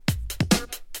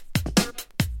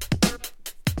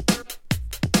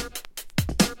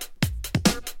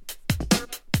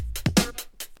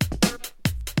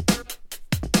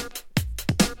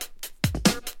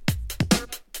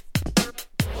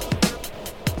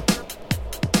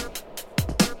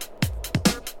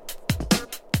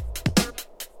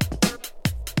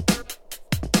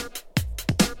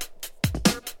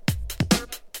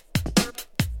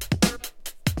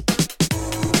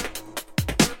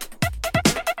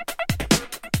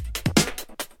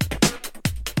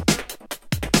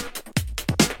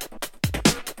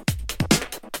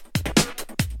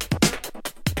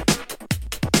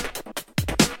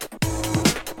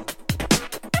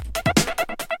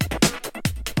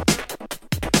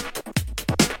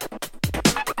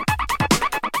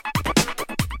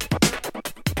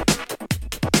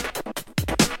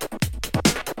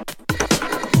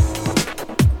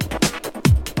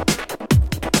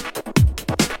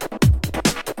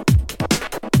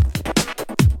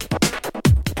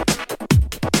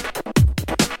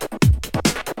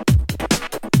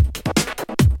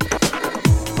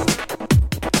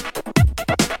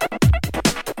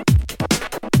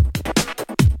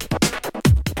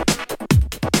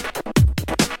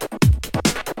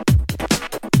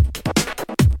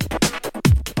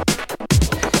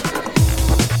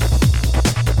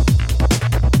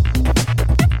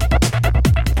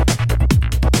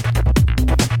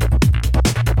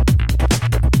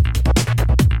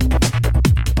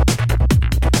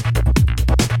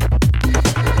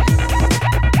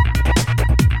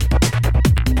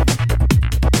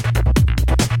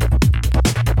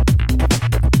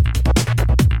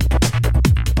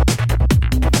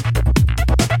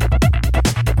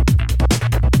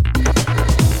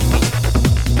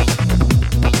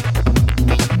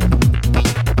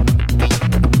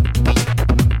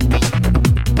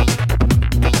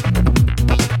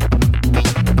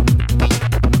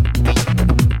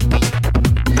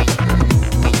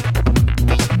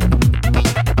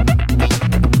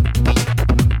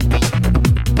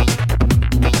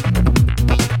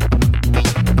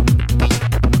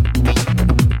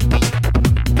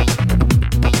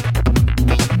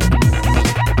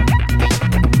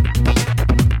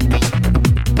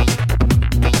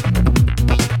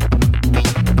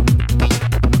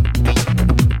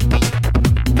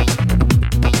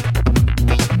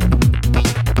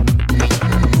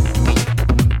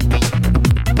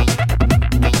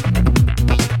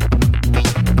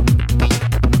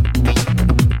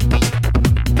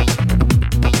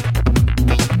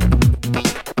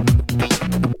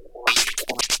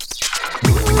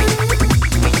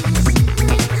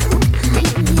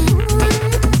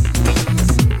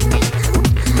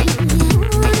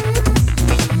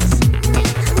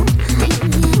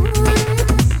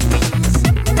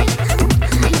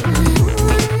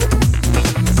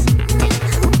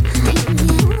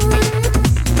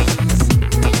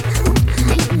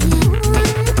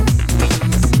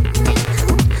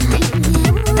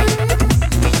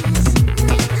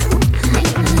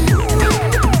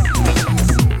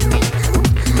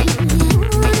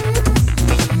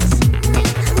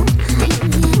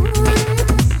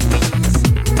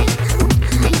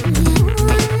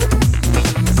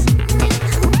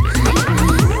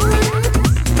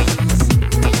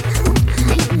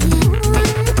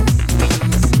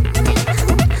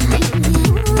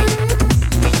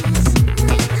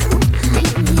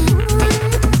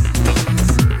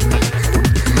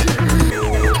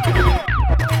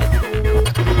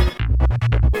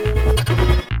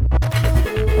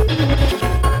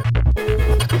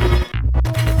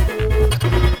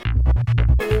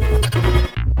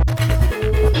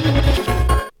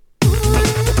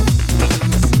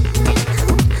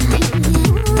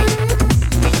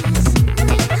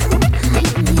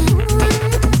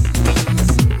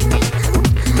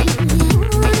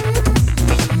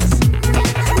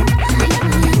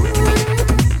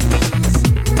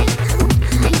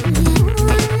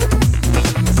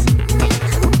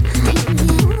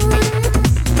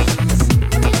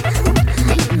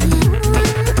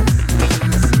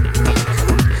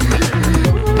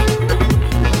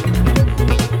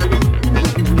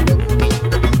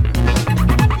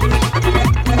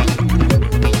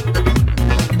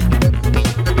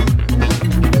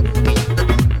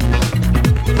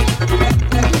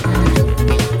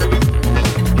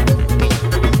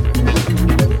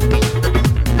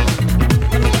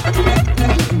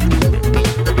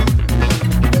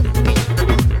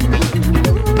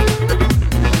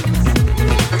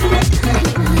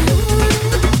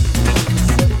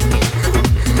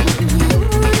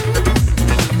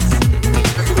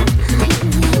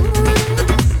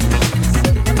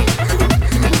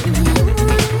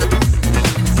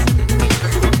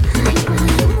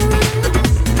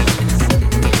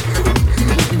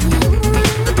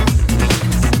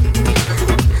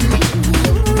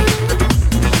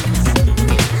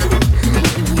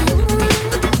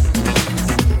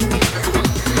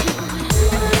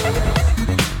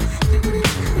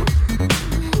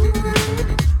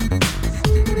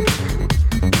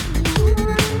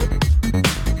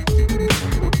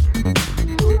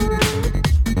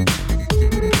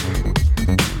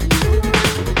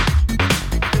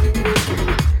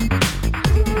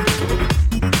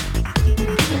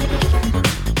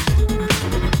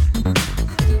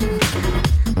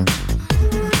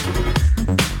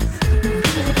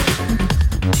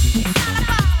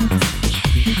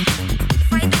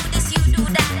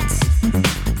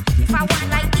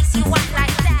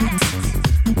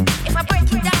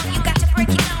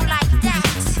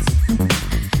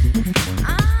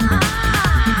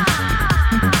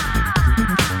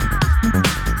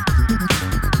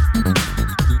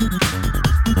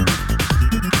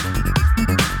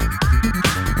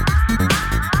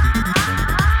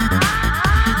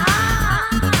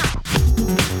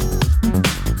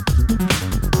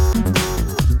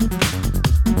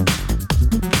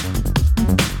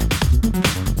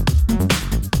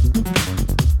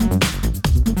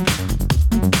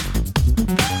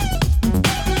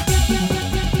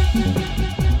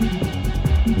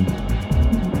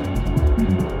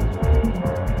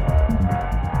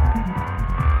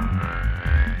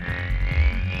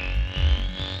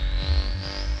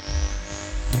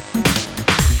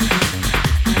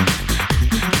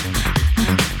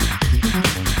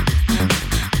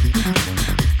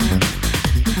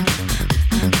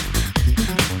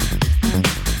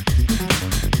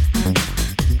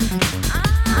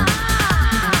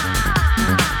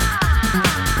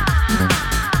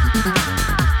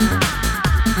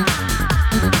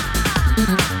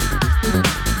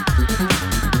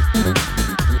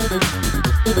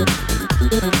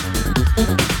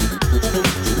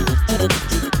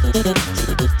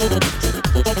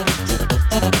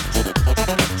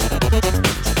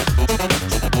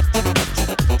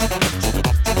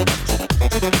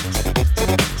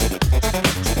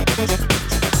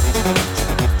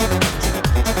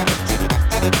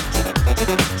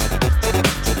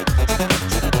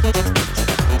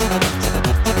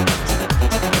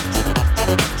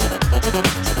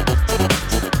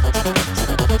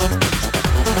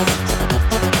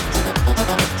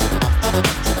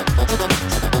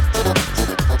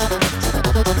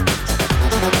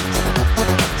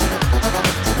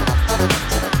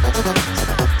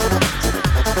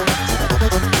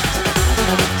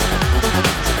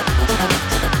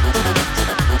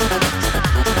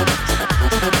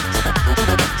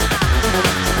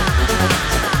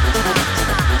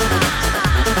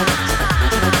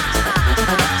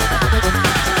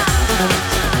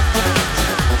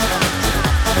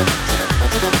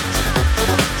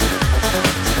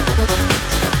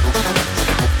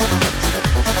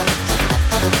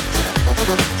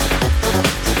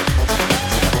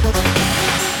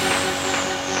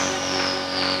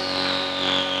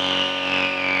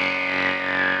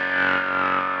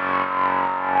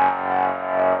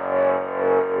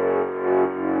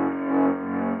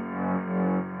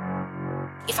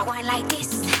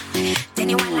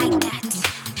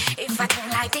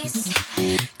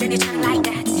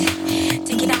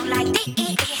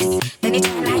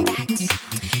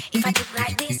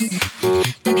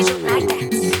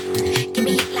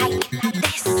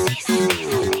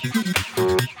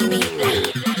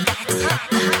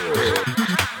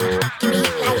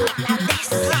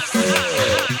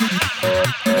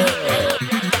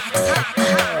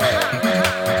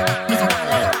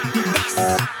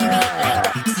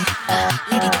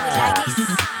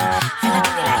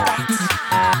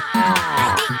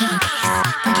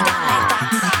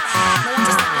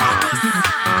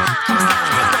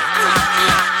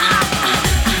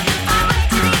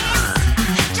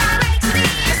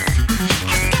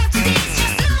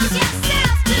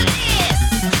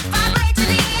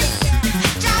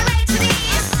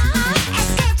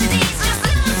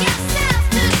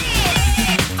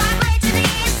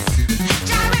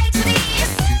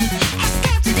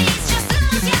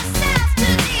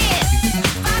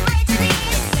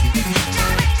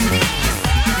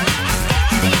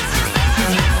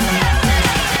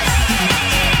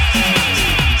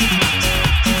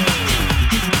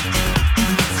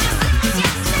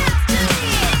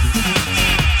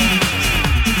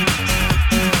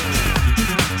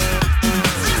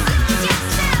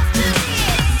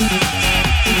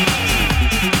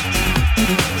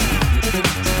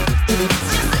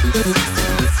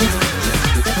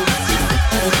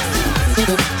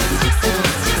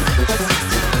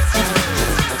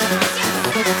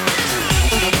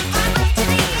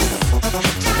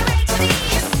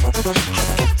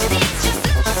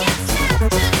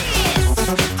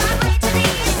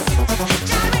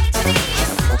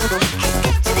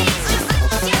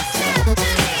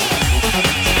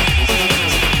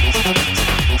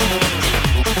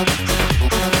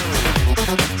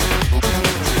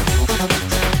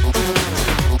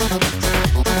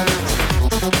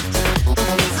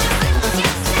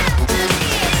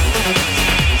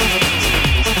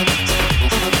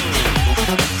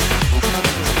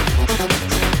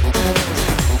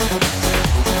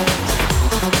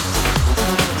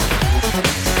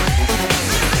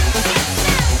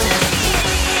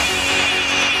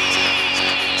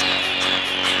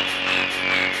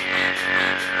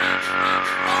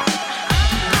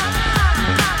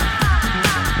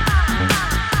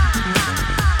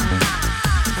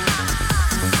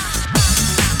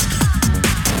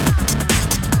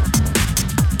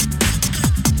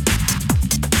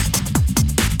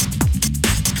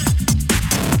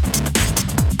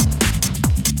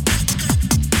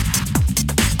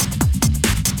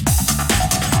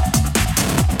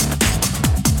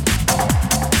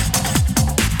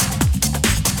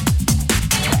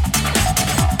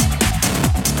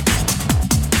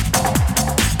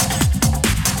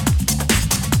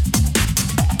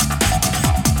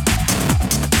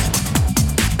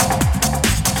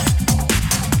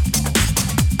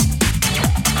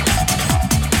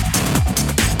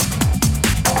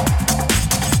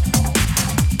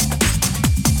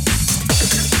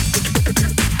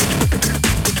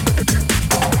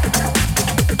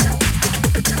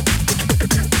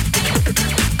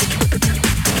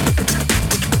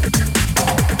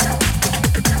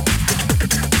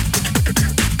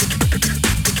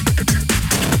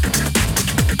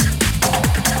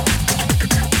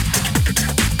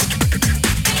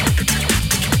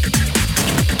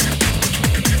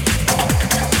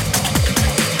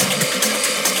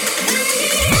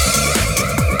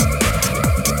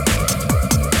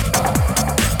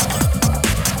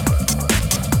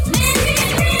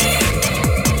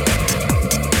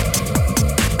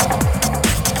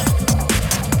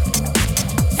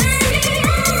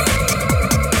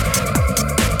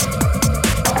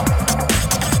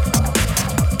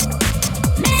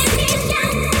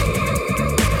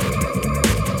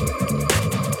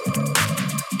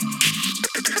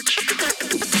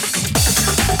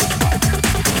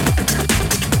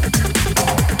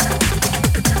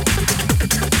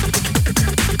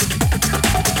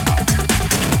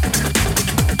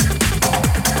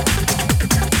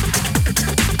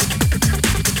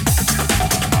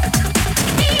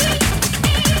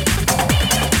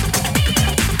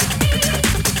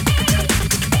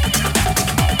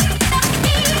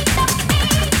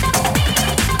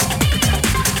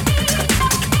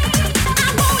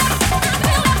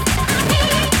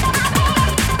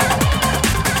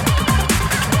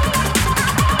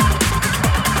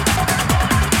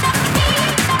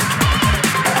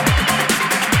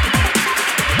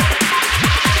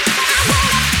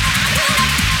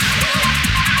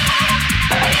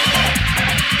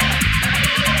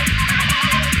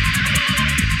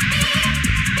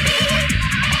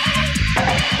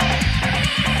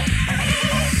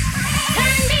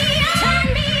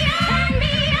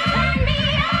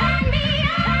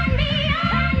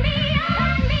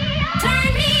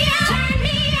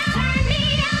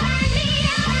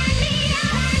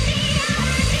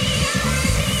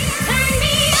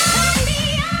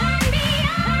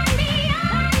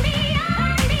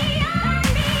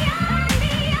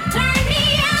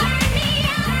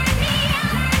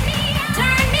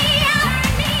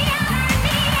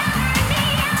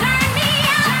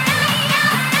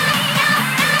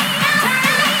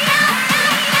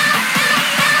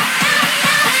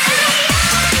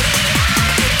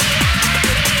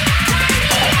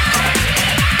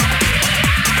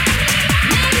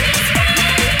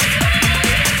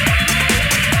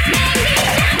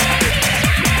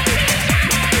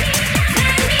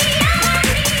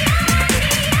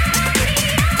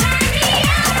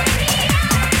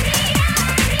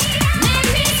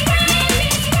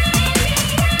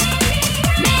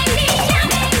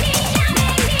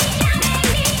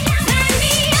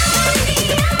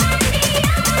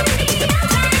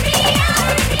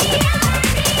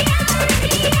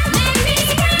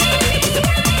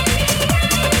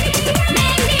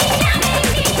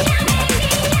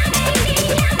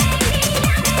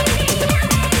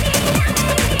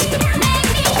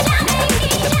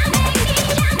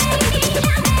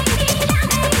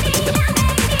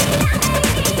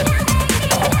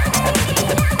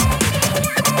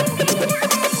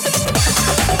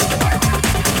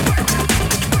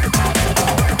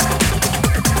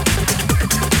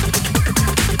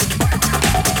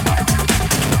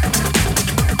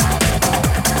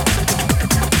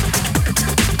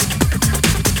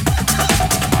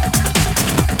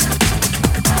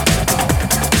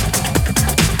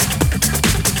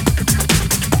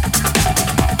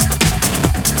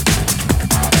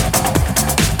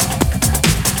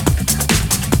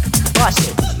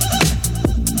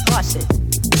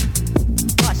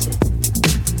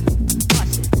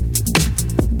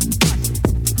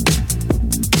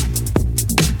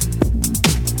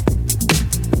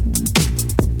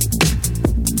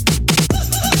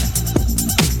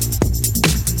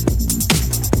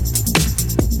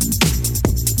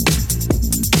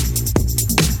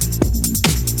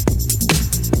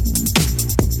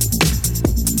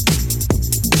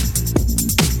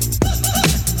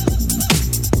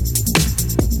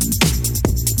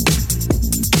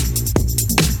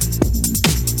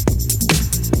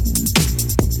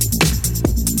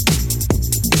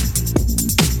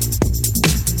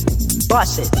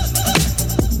Bust it.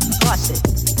 Bust it.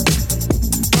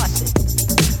 Bust it.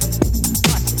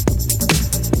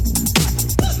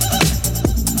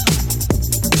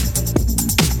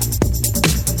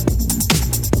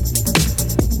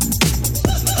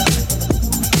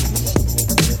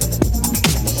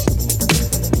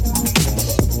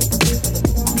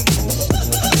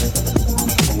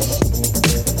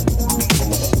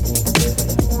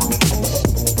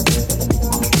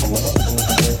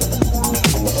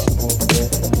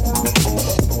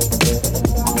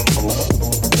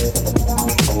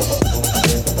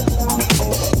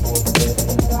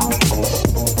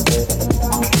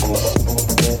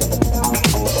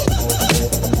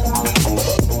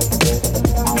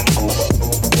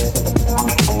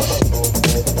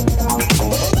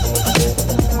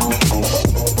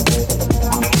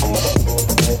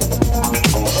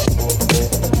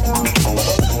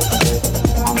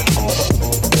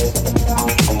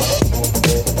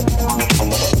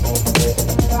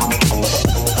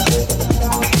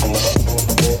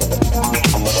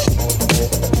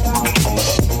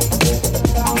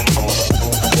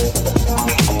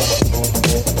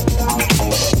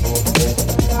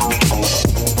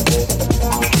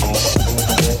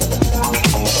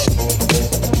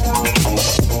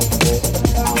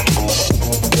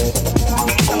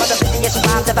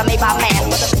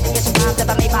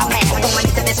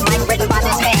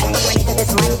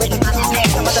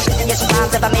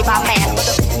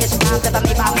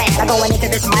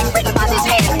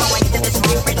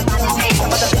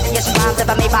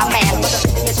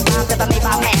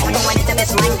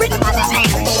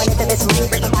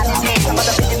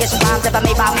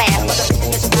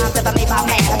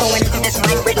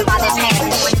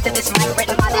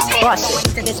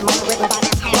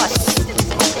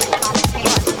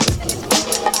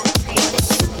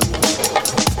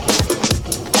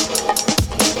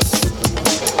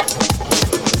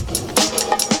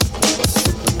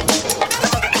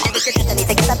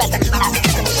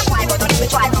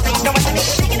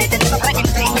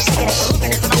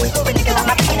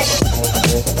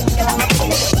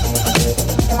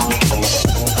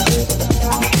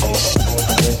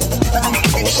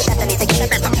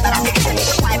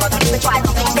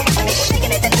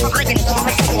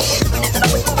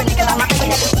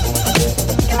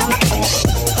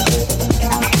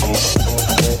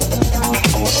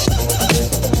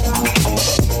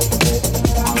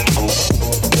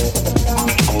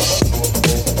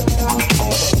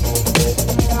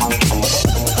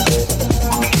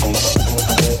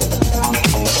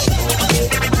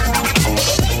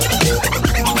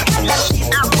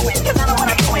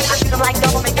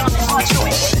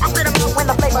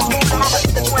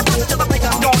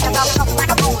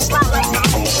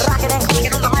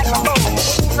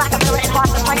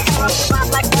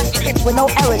 With no errors. With no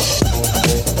errors.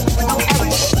 With no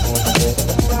errors.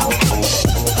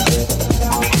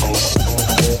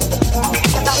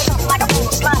 Cause I'm something like a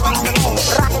fool, slide like the moon,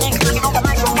 rocking and clicking on the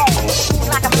microphone, smooth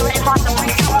like a mirror and hard to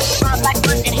break down, rhymes like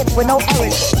birds and hits with no errors. With no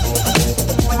errors.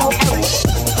 With no errors.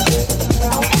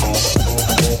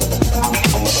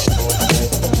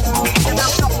 Cause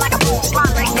I'm something like a fool,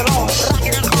 slide like the moon,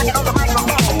 rocking and clicking on the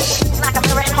microphone, smooth like a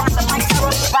mirror and hard to break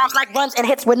down, rhymes like runs and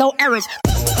hits with no errors.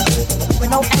 With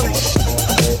no errors.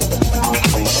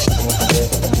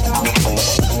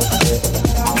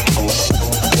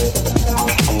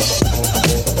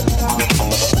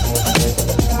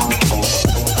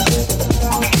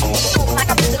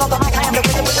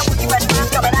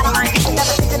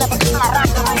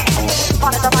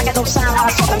 No sign how I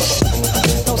saw it.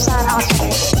 No sign how I saw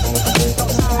it.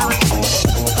 No sign how I saw it.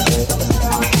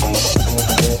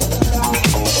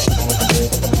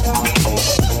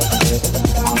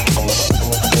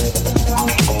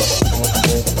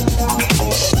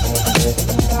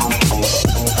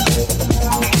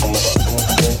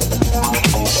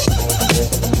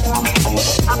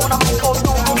 I'm on a mic cold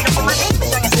stone, for my name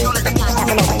is young and still as the glass,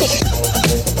 that's an overkick.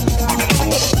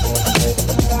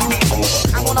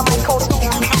 I'm on a mic cold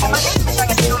stone.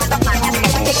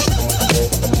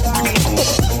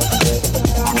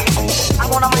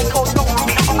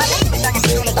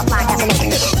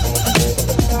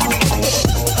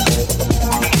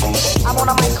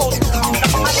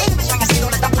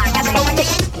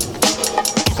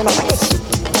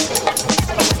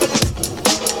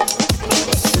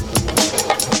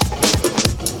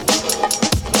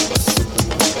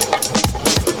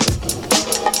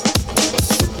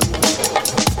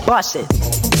 Bust it. Bust it.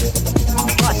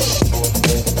 Bust it.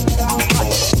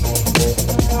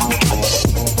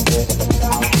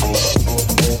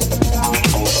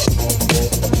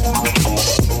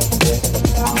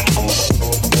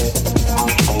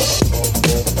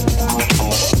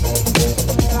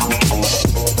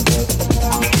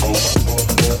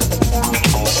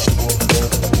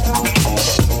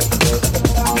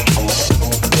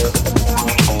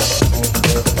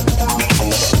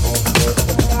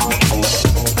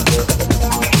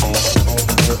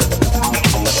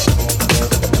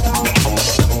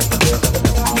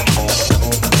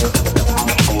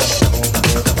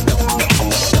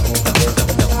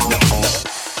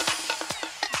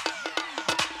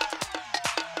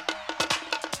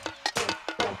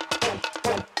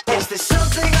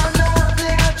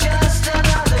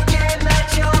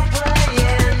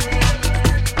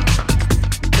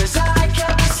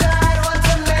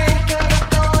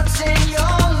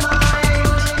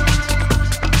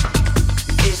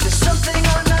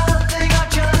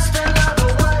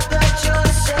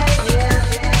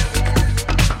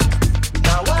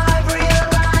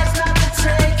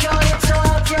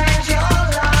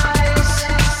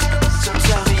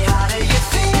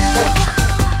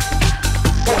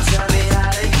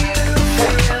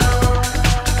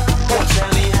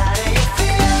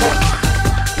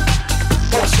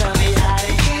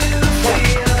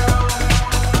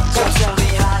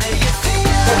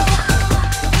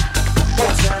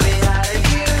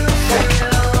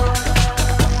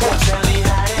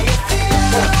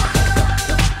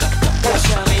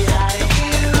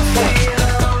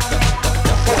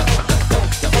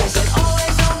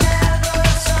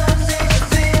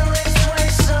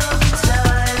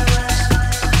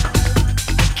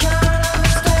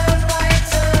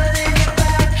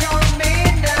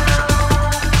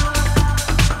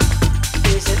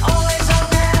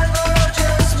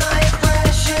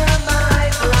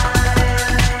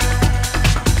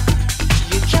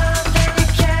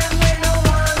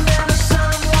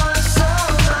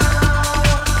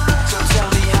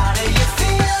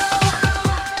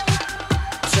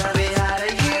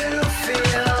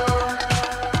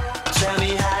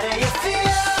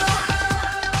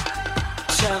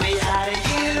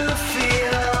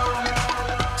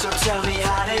 Tell me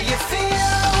how do you feel?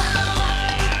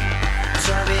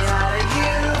 Tell me how do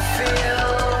you feel?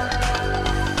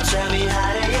 Tell me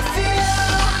how do you feel?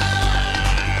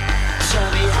 Tell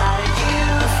me how do you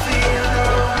feel?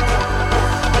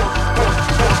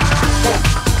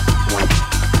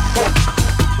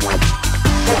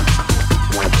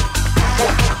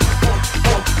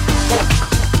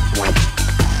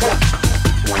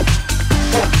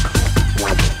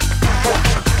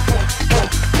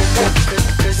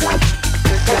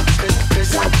 Cause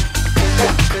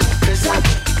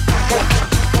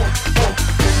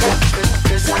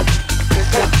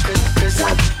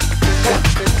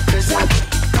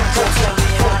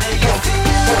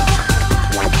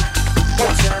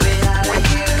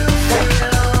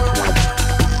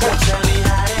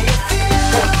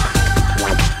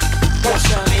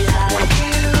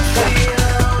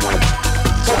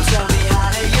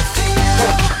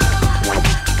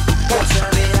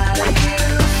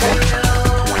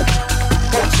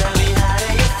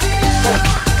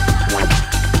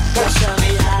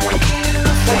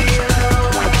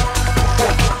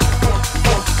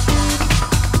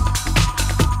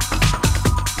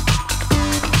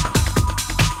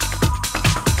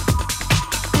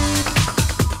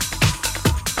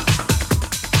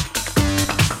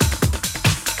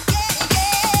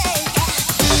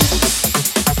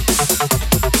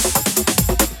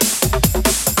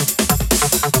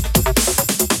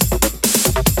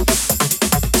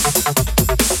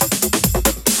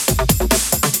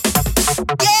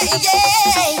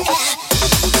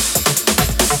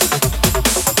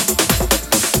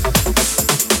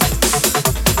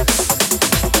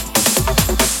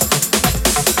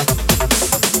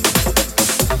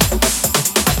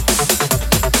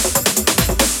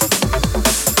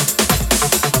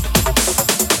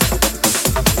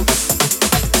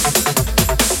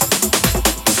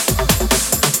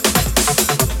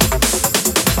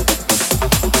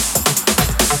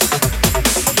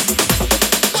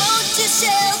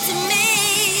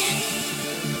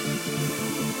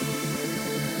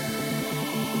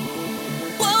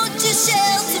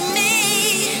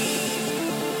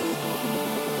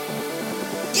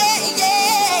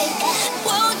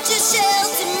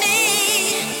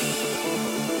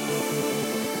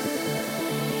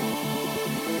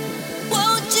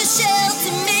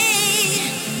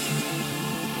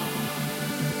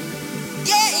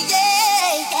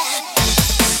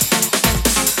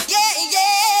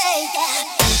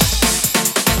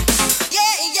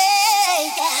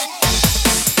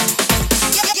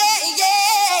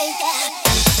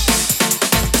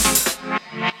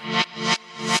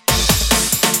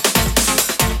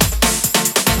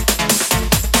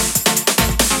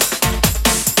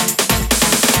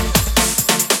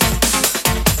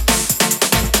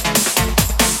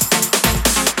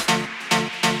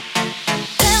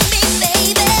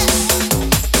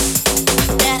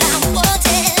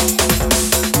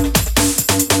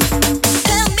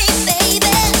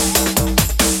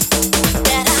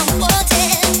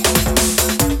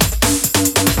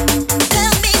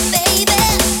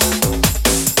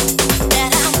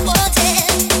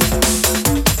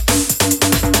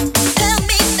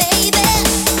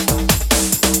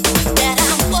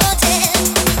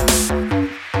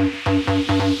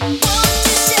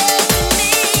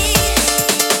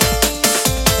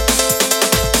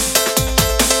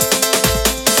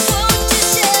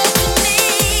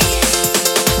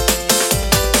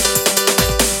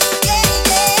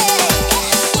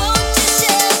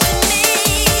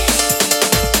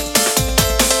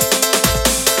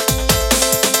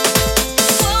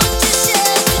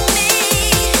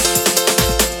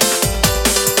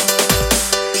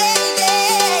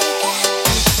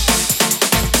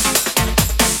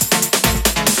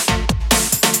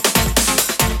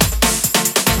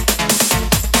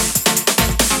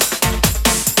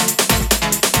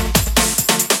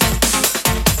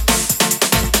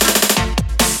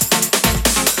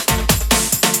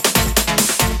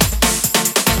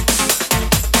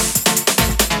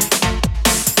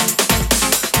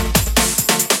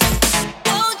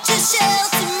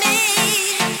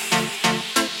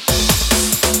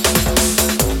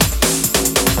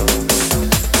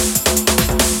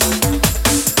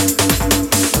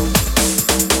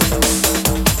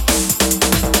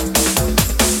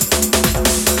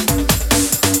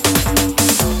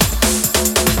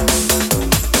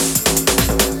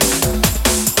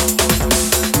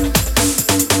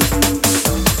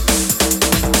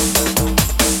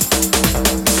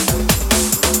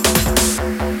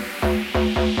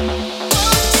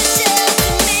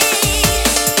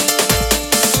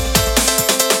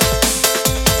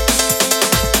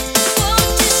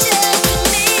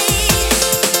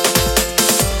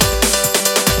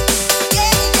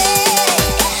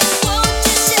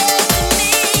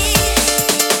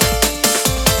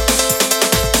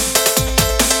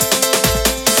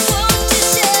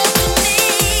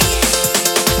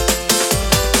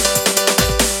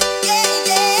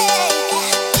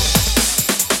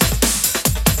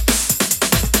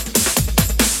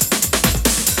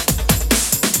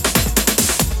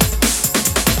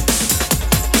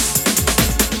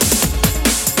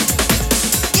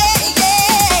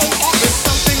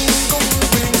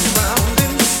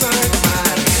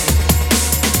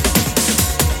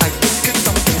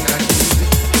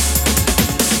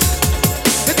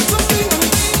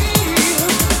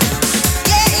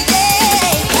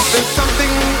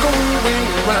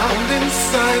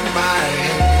inside my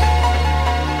head.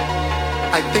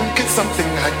 I think it's something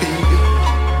I feel.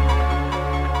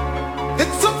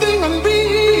 It's something unreal.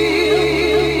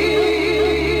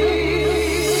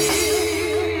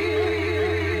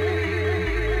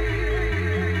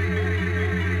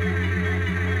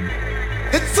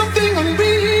 It's something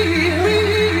unreal.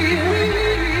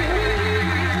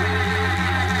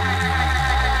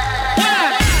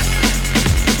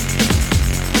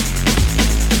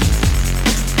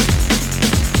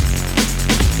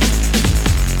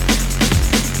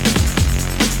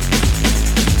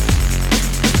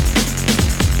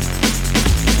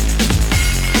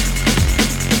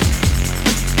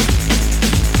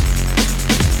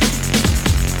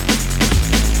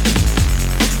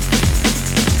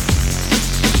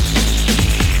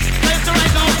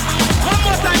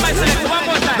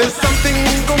 There's something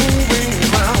going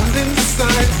round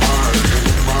inside my head.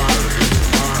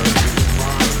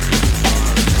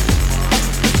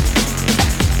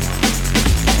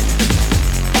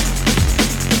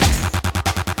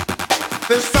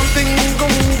 There's something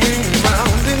going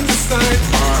round inside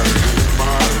my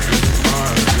head.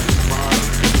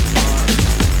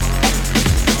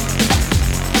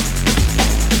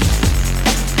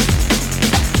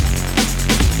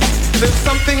 There's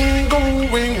something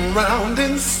going round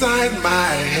inside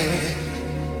my head.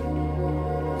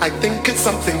 I think it's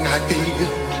something I feel.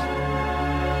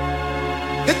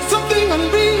 It's something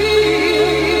unreal.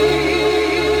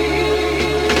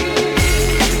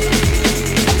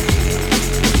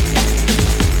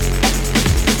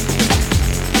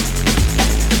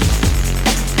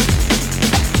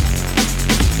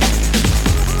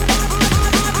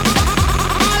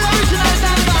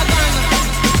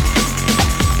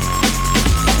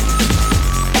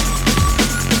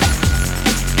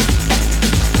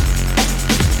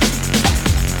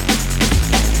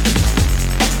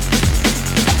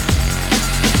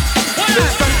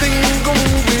 There's something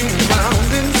going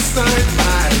round inside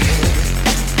my head.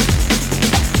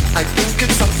 I think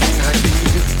it's something I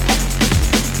feel.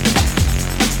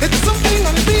 It's something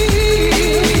unreal.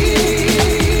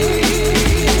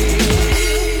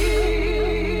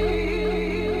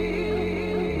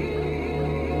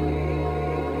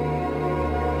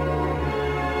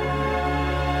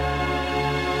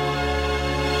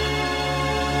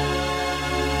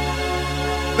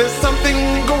 There's something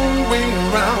going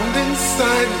round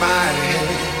inside my head.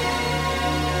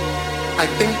 I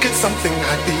think it's something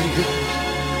I feel.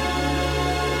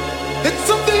 It's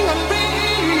something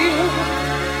unreal.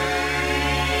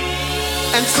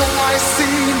 And so I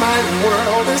see my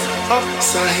world is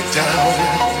upside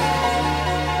down.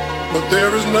 But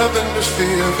there is nothing to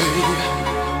fear, babe.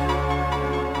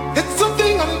 It's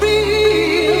something unreal.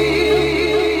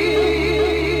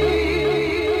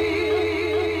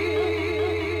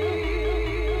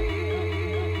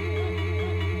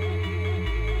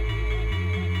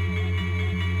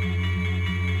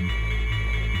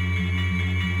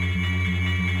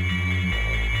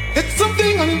 It's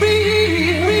something unreal.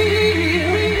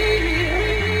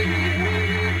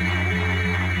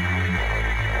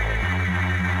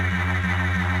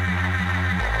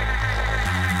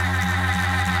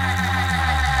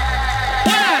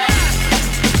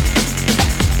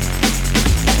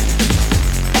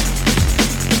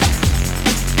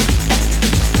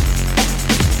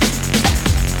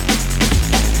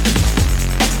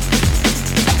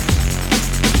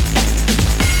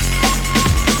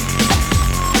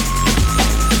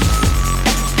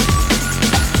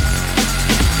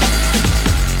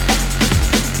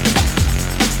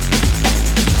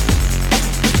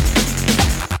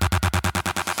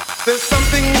 There's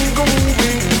something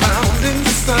going round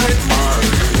inside my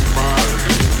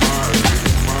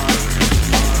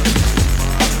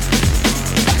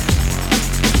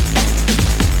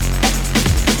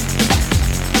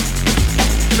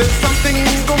There's something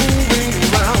going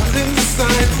round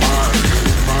inside my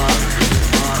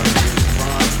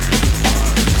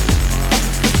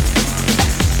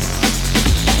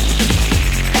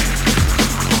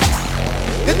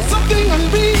It's something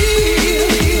unreal.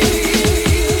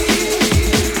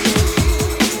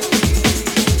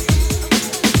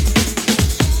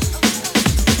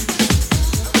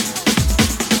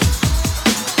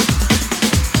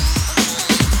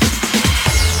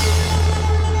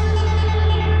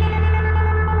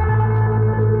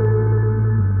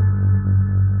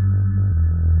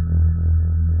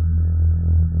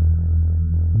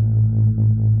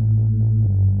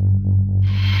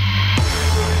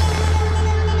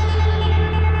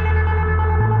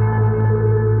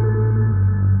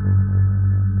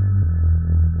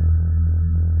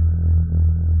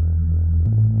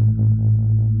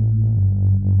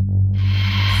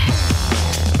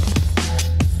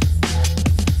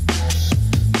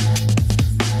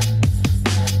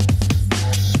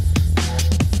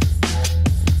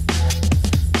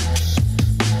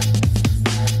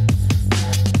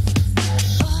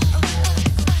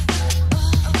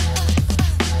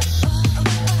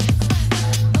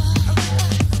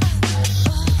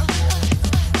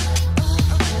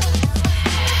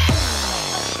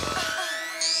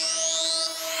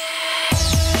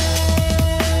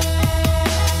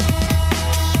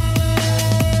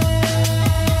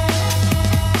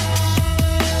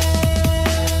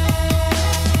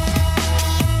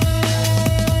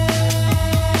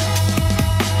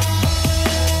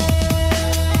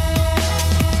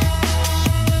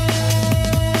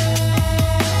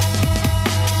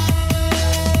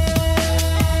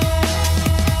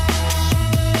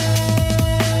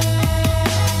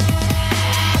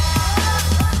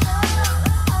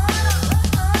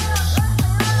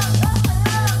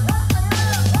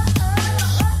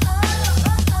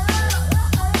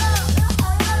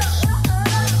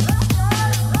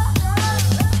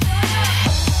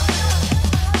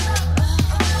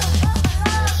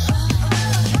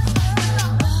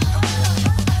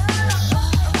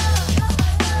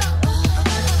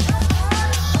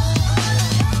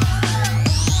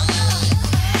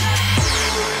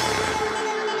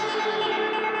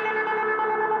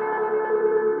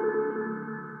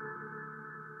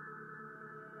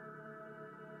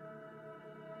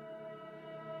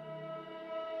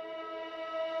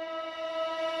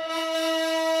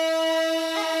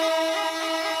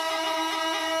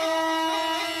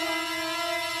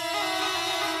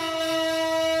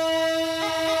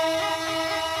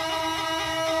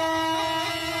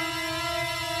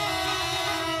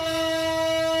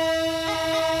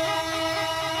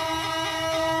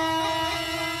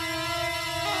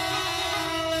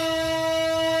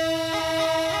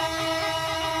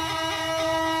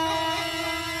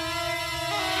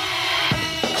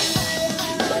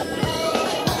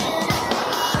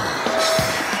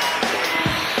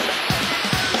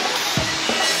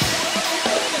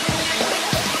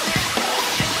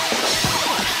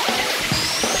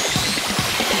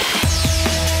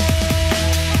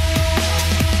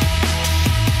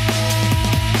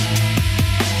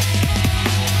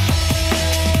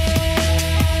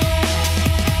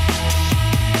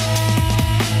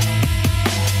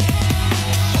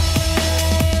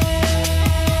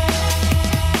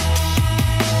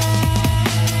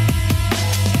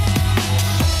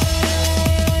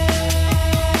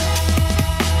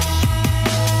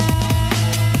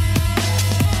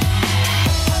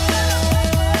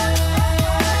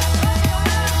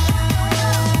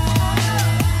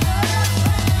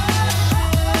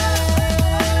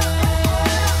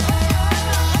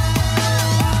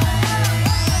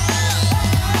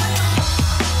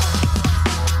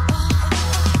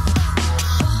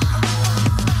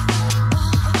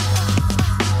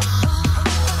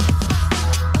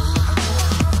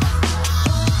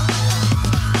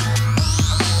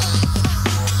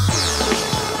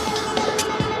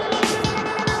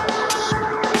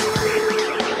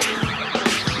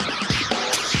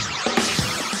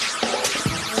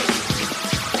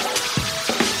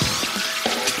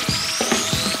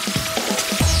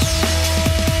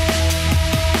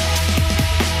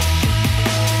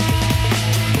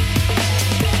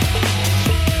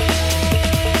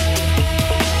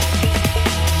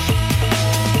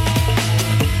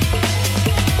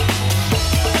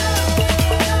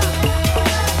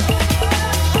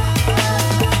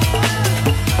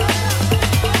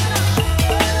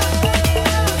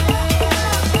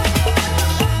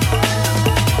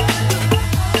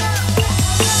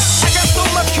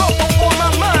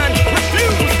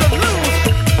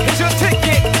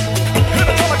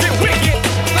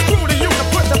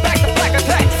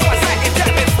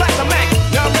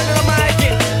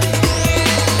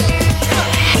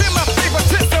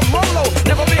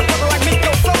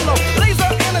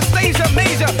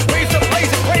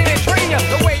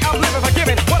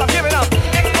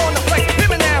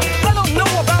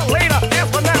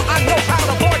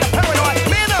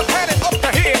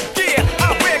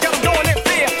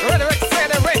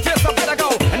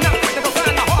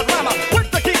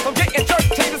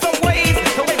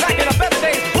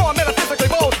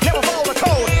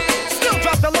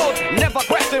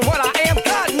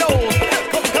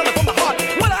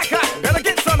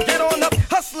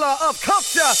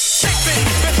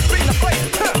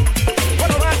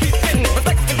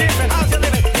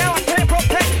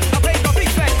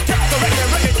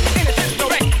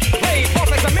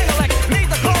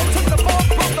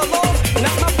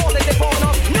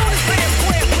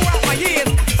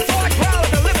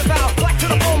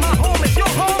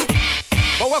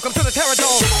 welcome to the Terror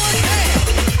Dome.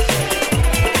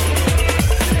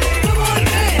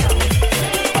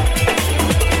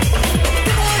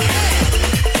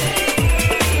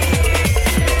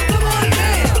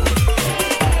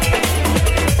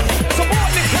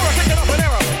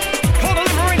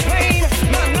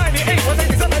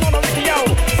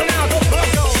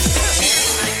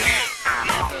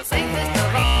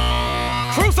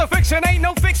 Crucifixion ain't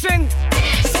no fiction.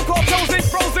 So-called chosen,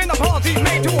 frozen, apologies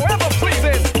made to whoever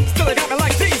pleases. Still they got me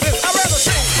like Jesus. I'd rather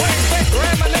sing, praise, and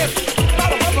reminisce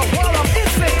about a brother while I'm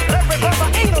innocent. Every brother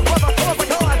ain't a brother, cause I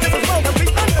call this is wrong to be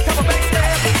undercover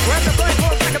backstab. Grab the blade,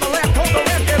 pull back of the left, hold the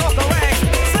left, get off the rag.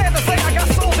 Sad to say, I got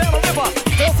soul down the river.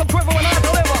 Still some quiver when I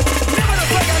deliver. Never to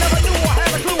say I never knew or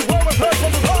had a clue. Where was heard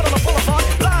was hard on the boulevard.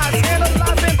 Lies,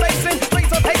 analyzing, facing,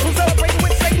 place of hate, who's celebrating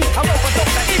with Satan. I wrote for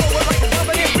dope, the evil was like the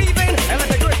company breathing. And let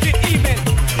the good get even.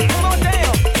 Come on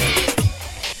down.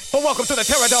 Well, welcome to the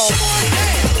Terror Dome.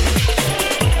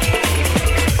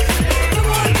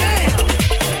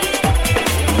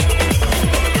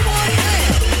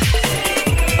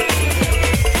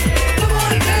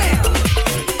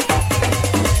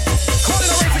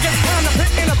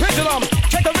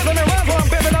 Check the rhythm and rhymes while I'm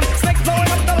bibbing them. Snakes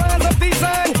blowing up the lines of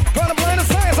design. Trying to blend the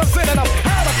science, I'm sitting them.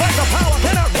 How to fight the power,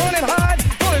 cannot run and hide.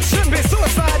 Well, it shouldn't be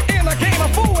suicide in a game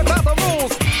of fool without the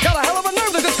rules. Got a hell of a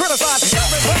nerve to just criticize.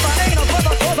 Every brother ain't a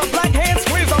brother, cause a black hand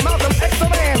squeeze a Malcolm X the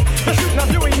man. The shooting of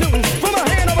Huey Newton from the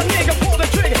hand of a nigga, pull the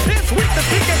trigger. It's weak to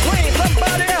speak and blame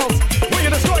somebody else. Will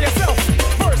you destroy yourself?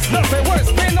 First, nothing worse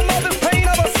than the mother's pain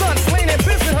of a son slain in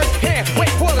business hurt. Can't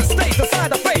wait for the state to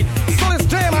decide the fate. So this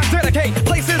jam I dedicate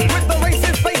places with the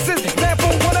racist faces.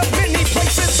 Therefore, what up in these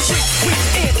places? Sweet,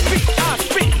 and speak, I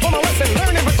speak for my lesson.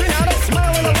 Learning Virginia, I don't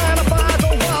smile in a line of eyes go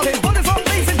wild. And what is on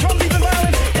bass and drums even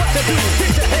violent? What to do?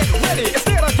 Get your head ready.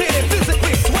 Instead of getting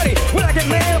physically sweaty. When I get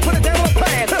mad, put it down on a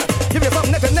pad. Give you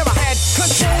something that you never had.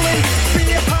 Controlling,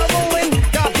 fear, power rolling.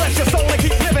 God bless your soul and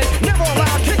keep living. Never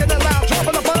allow, kicking it loud,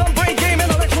 dropping the bomb, brain game,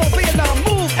 intellectual Vietnam.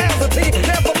 Move as a team,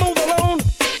 never move alone.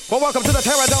 Well, welcome to the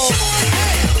Terror Dome.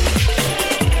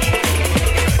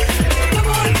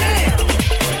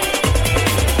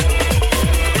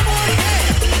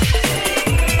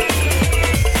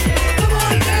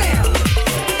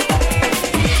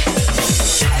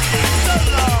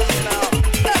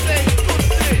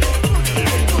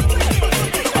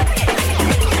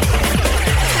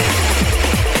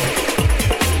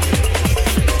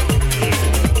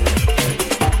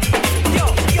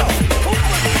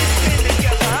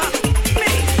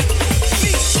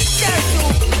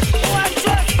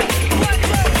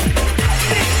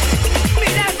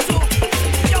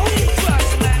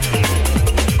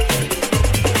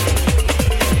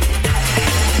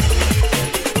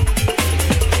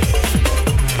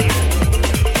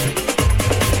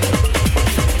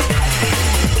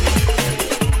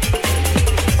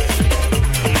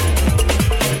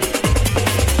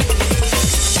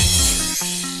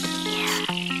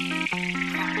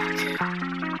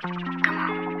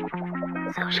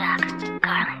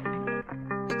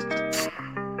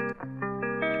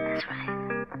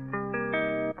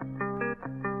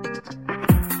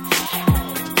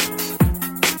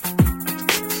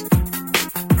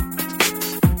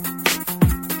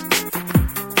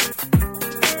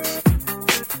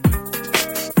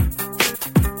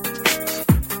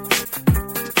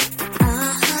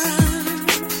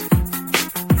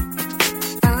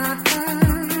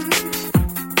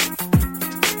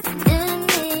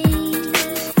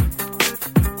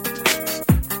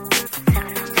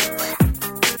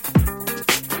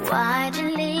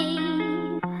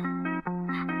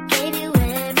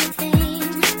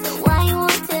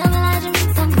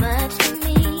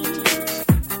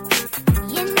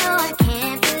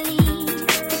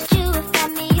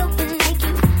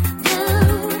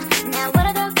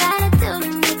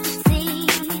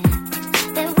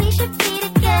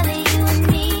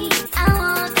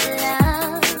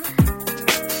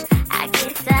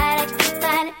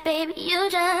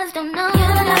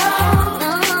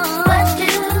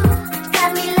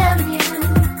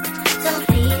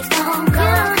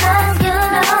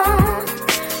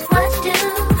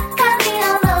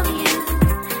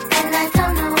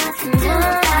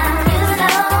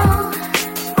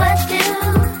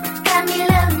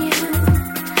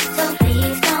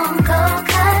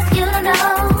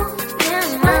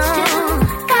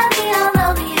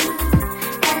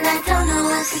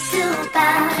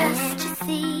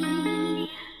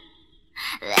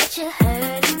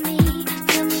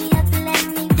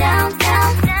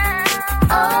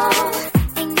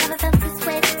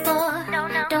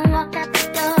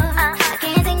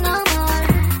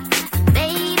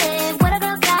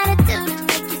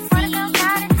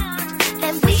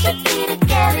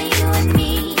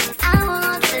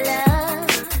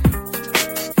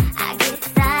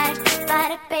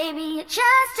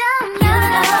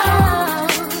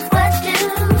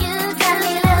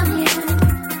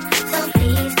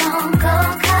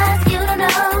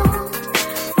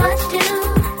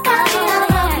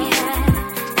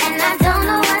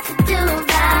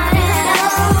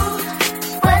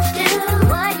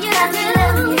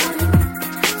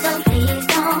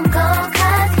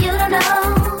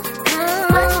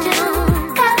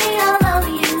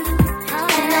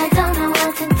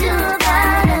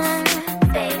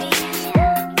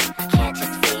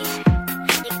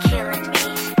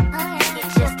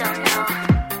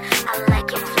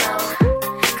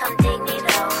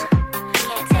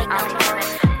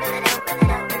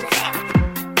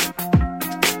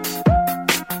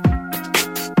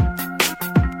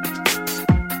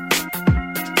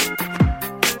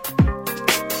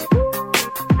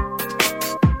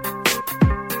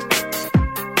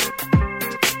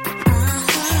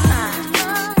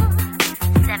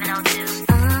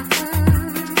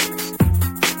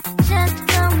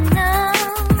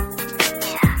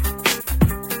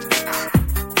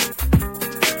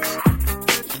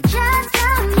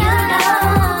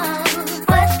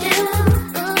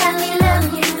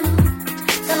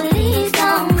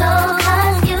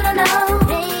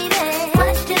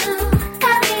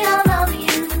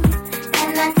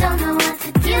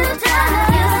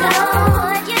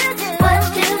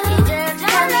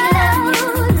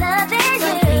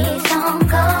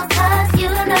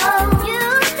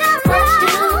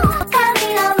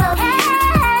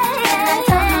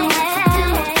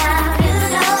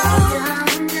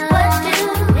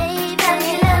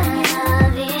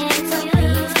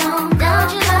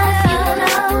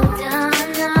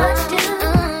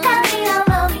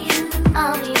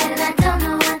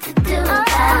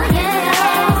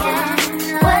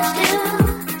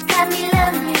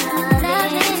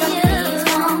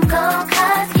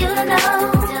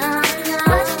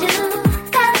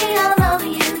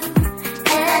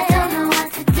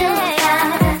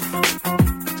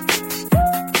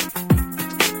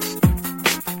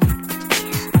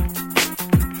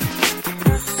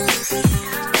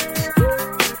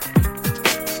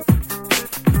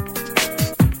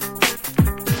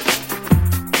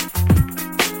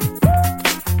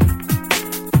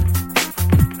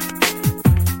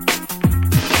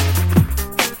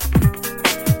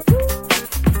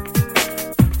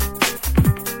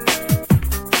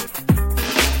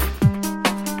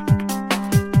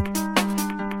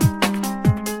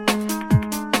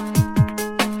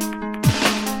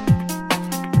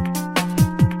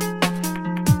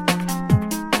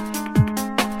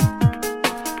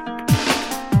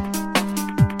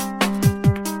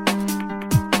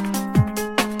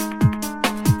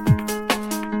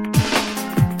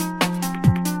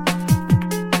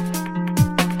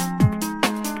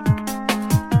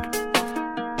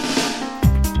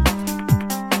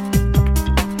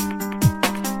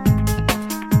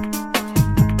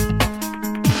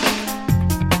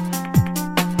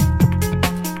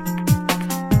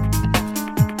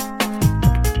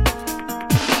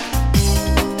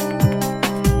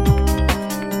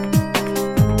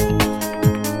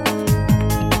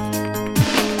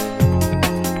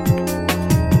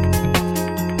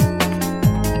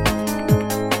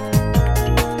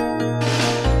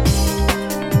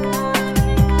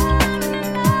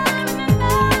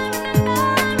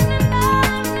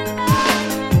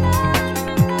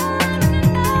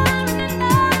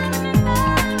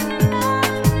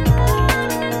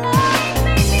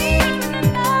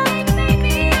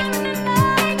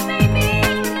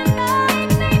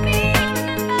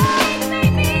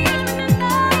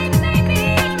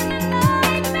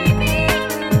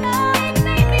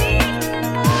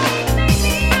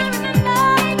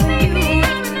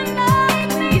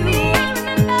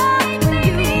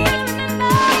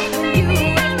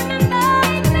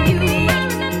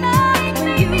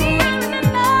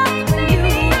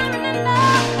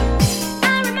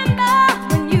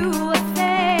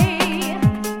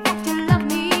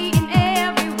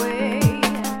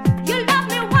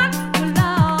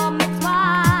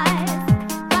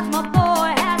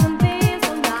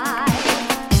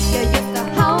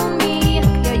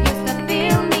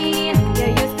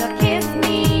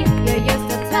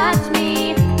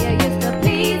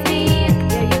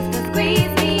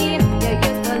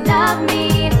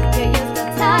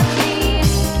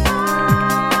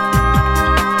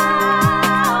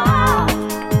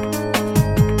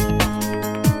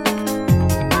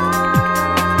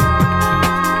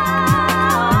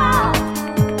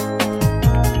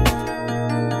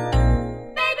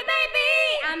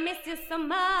 miss you so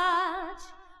much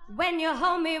when you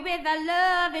hold me with a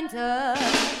loving touch.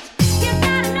 You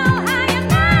gotta know how you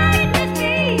made me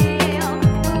feel.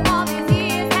 Through all these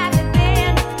years, has it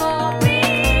been for real?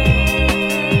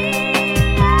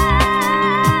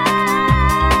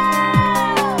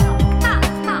 Ha,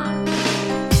 ha.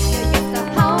 You used to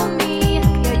hold me,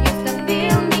 you used to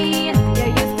feel me, you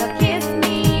used to kiss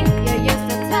me, you used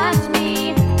to touch me,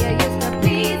 you used to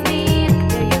please me,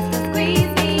 you used to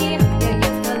squeeze me, you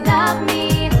used to love me,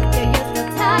 you used to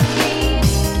touch me.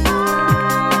 Oh,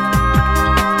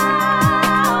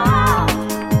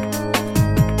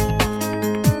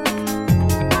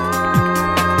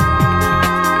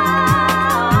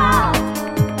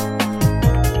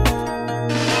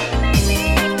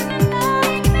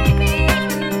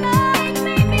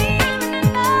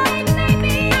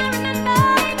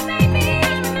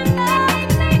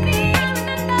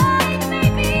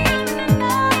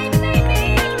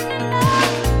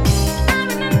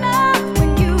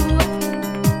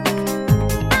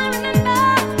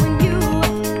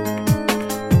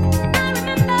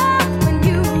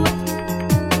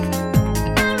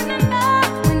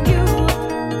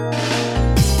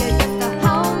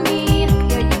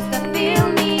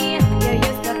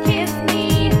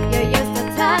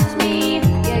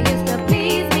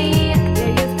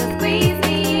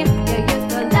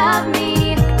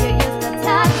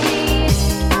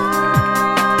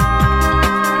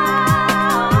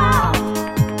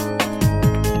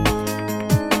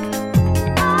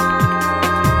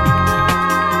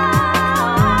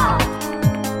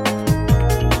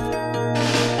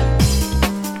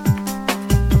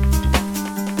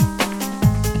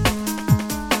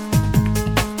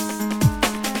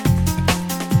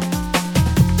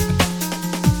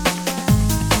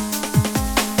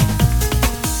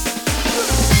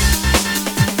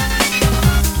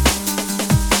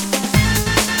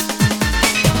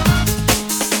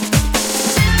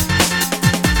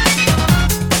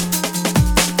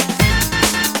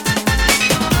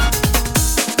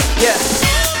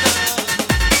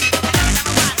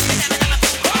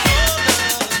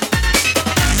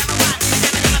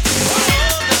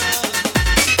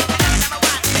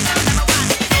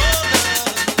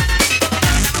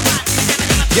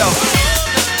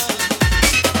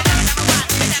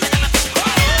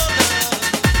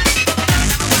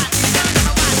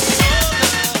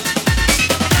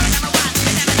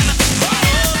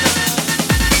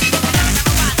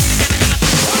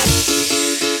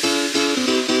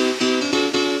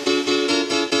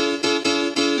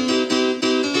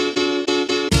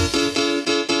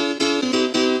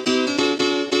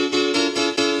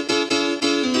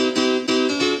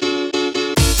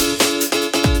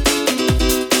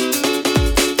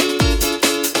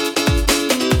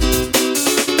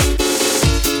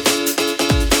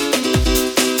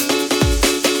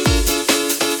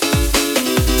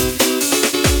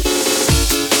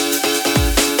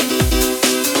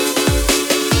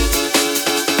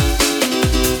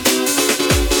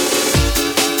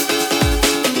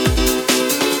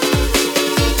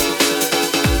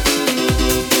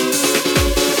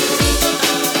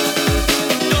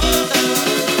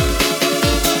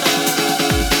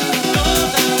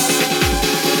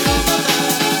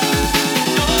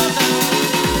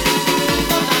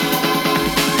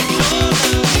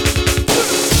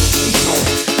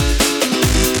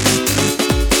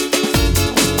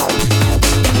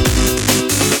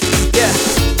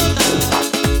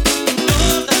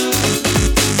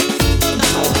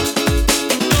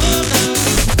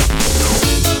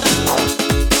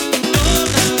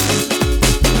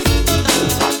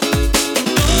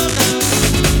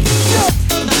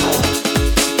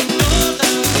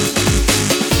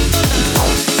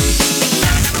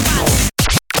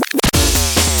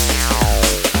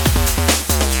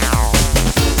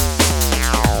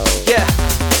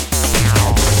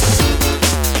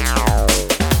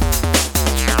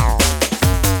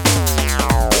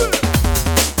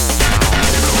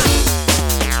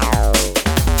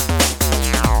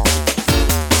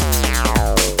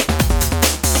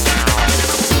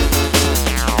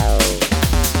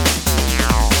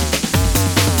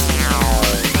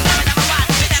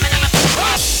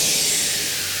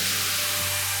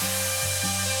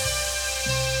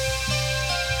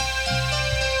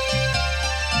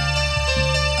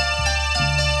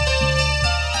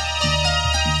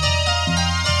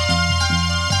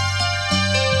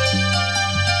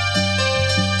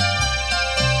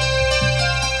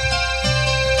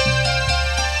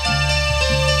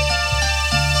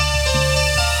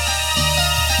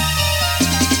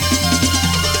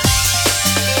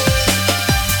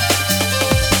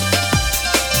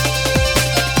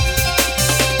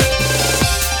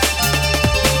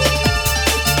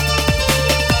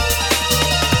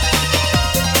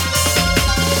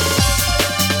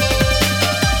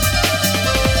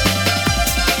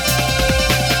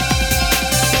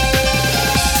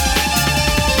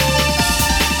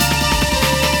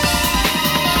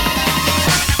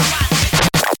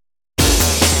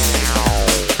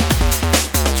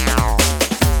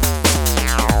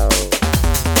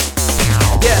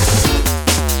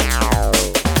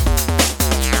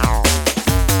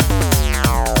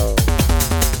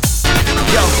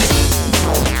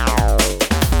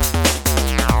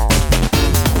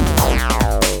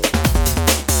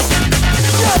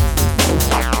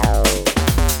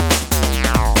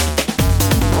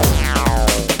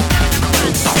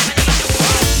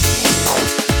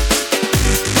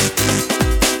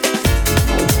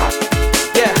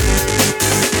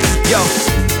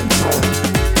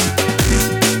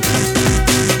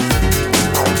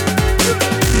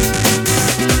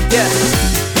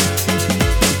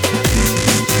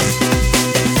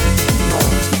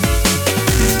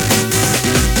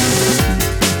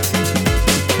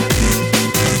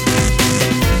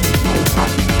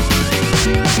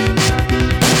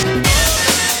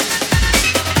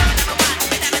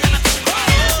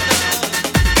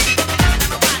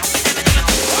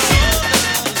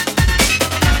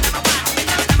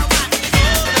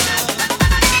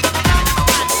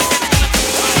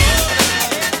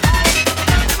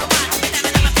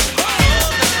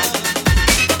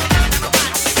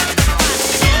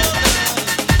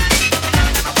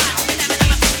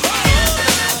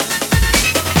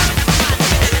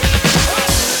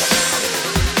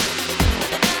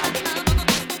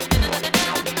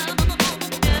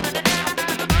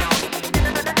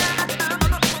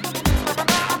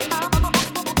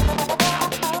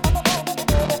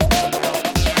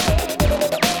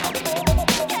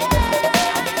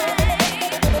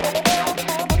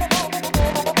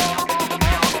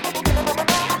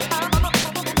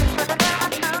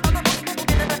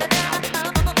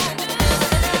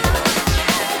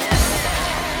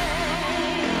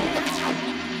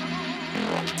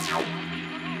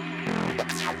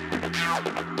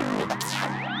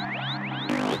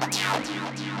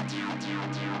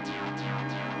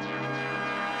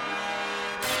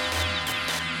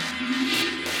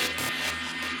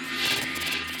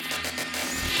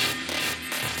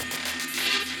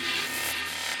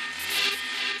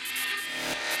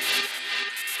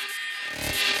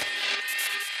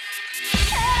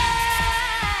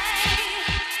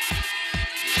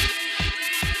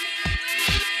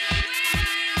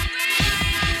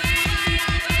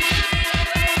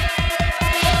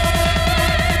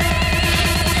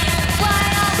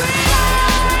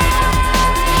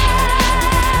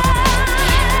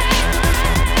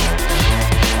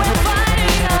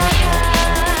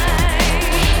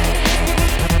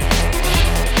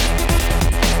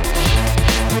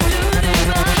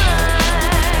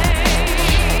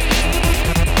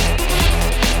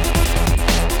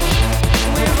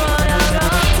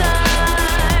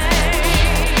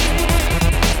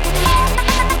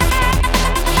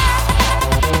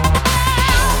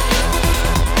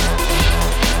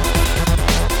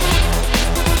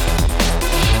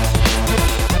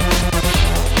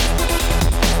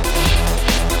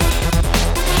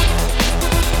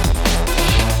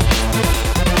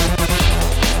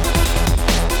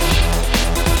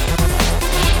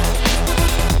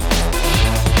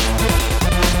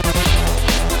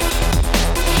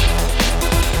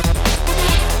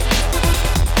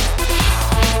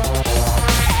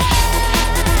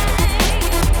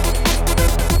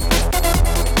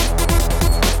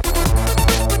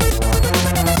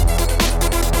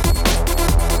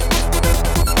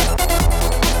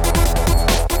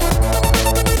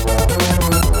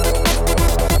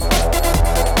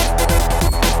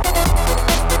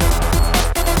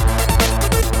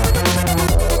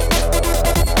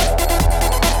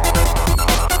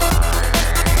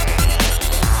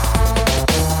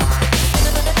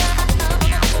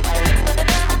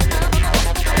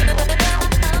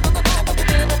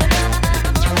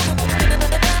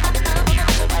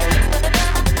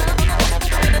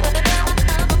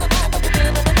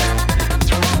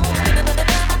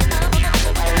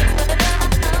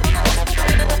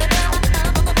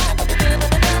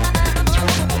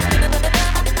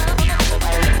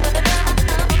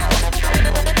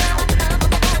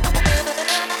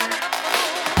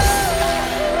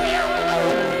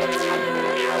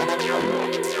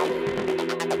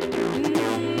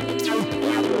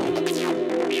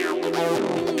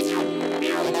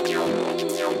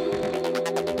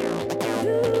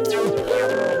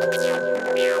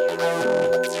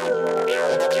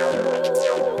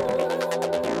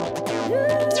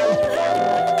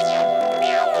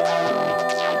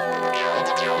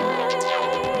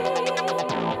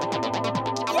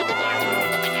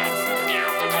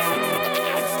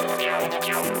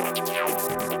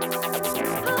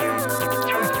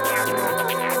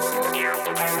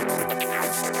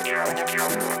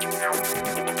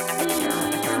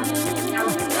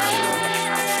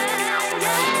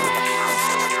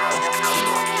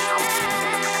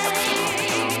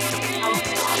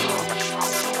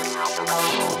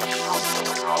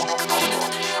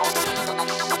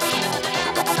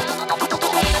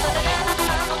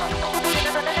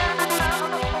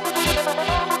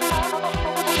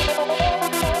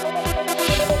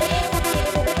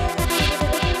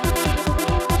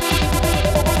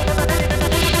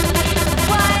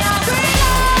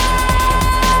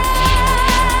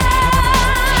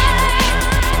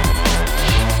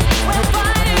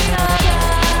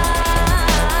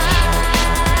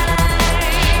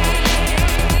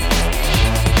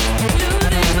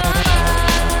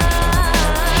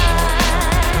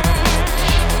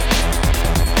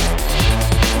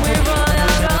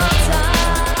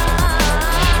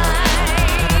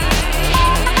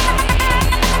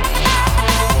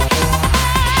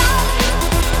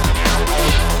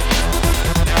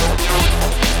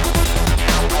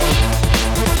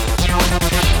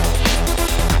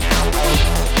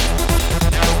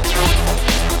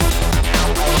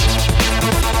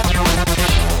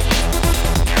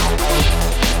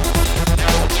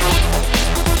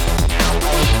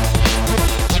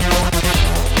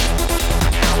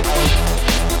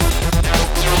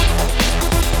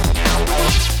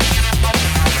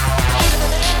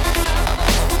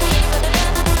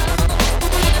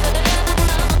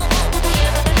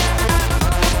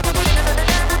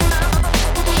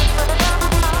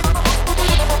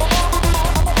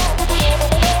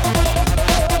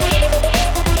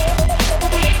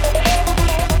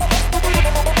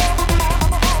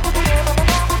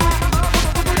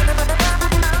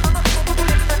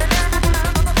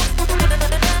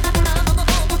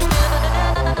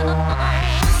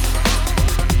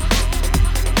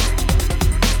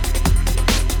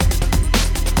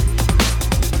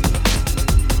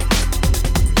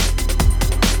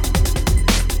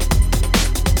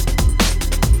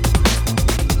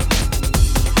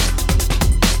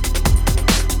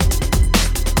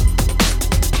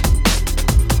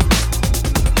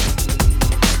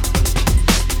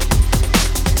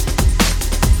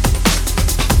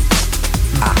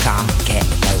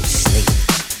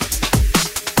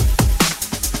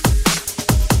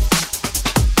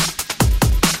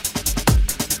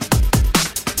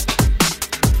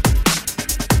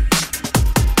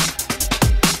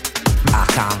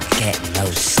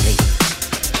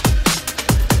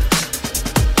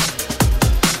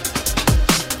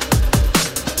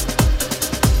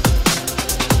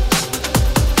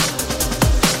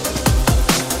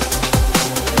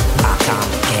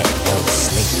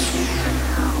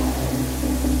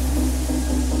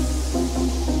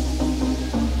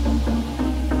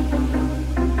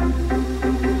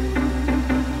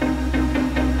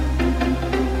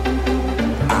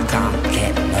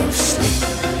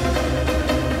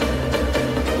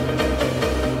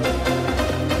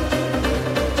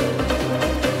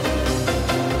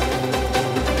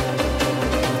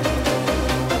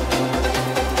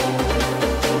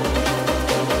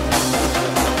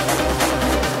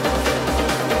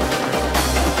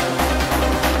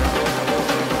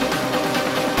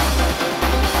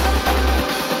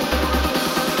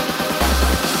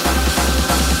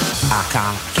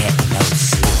 get no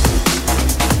sleep.